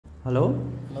Hello,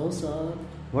 Hello, sir.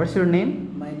 what's your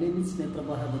name? My name is Netra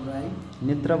Bahadur.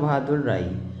 Netra Bahadur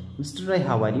Rai. Mr. Rai,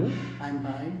 how are you? I'm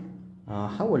fine.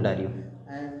 How old are you?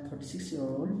 I'm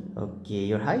 36-year-old. Okay,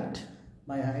 your height?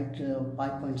 My height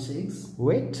 5.6,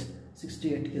 Weight?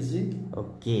 68 kg.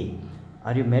 Okay.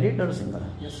 Are you married or single?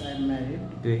 Yes, I'm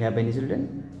married. Do you have any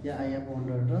children? Yeah, I have one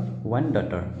daughter. One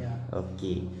daughter. Yeah.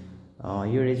 Okay.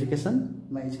 Your education?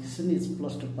 My education is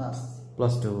plus 2 pass.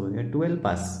 Plus 2. You're 12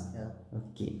 pass. Yeah.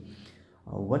 Okay.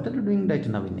 What are you doing right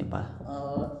now in Nepal?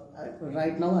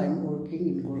 Right now, I'm working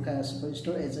in Gorkha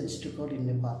store as a steward in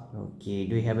Nepal. Okay.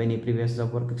 Do you have any previous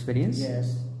job work experience?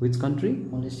 Yes. Which country?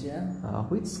 Malaysia.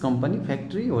 Which company,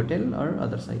 factory, hotel or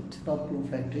other site? Top glue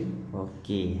factory.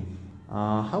 Okay.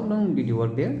 How long did you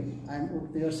work there? I'm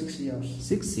worked there 6 years.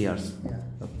 6 years. Yeah.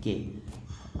 Okay.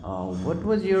 What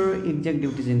was your exact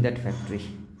duties in that factory?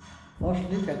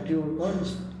 Mostly factory worker,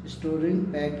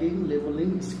 storing, packing,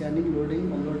 labeling, scanning,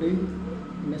 loading, unloading,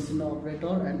 machine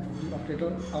operator and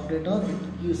operator and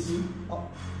QC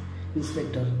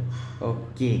inspector.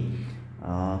 Okay.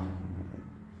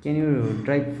 Can you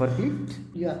drive forklift?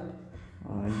 Yeah.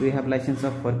 Do you have license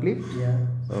of forklift? Yeah.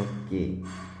 Okay.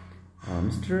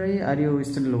 Mr. Ray, are you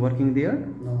still working there?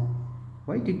 No.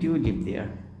 Why did you leave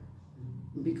there?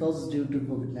 Because due to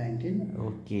COVID-19.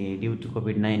 Okay, due to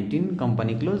COVID-19,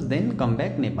 company closed, then come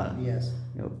back Nepal. Yes.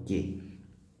 Okay.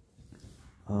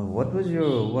 What was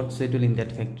your work schedule in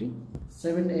that factory?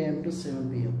 7 a.m. to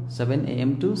 7 p.m. 7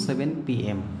 a.m. to 7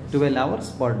 p.m. Yes. 12 hours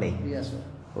per day. Yes, sir.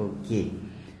 Okay.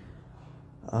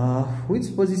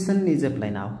 Which position is apply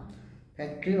now?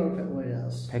 Factory or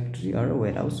warehouse? Factory or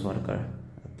warehouse worker.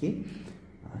 Okay.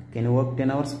 Can you work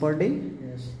 10 hours per day?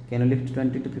 Yes. Can you lift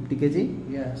 20 to 50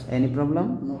 kg? Yes. Any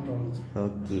problem? No problem.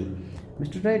 Okay.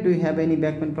 Mr. Rai, do you have any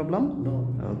back pain problem? No.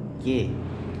 Okay.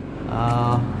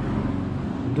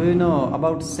 Do you know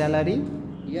about salary?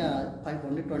 Yeah,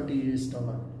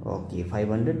 $520. Okay,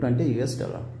 520 US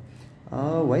dollar.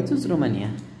 Why choose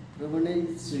Romania? Romania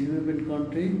is a European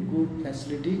country, good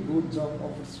facility, good job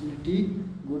opportunity,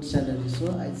 good salary.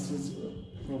 So I choose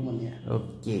Romania.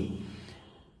 Okay.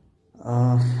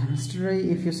 Mr. Rai,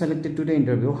 if you selected to the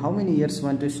interview, how many years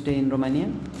want to stay in Romania?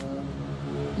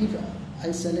 If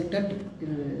I selected,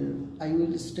 I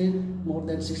will stay more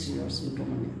than 6 years in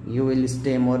Romania. You will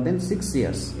stay more than 6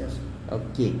 years. Yes.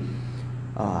 Okay.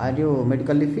 Are you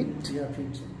medically fit? Yeah,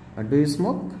 fit. Do you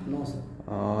smoke? No, sir.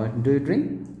 Do you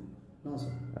drink? No,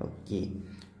 sir. Okay.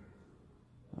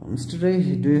 Mr.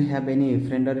 Rai, do you have any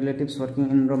friend or relatives working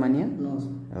in Romania? No,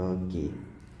 sir. Okay.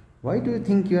 Why do you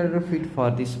think you are fit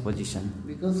for this position?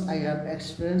 Because I have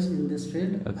experience in this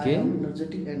field. Okay. I am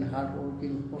energetic and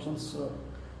hardworking person, so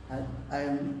I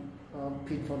am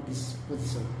fit for this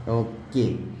position.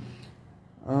 Okay.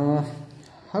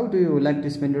 How do you like to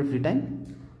spend your free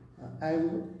time?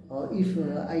 If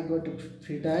I got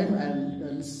free time, I am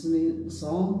listening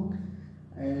song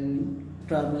and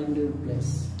traveling to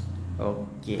place.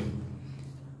 Okay.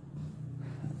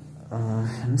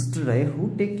 Mr. Rai,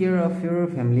 who take care of your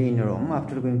family in Rome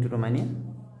after going to Romania?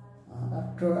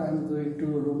 After I am going to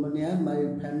Romania, my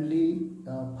family,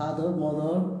 father,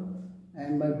 mother,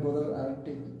 and my brother are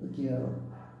taking care of.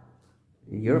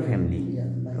 Your family? Yeah,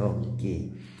 my family.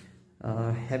 Okay.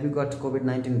 Have you got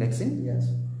COVID-19 vaccine? Yes.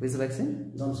 Which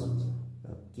vaccine? Johnson.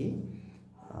 Okay.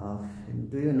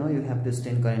 Do you know you have to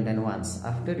stay in quarantine once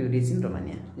after you reach in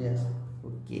Romania? Yes.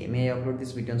 Okay. May I upload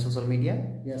this video on social media?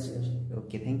 Yes, yes.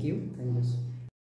 Okay. Thank you. Thank you.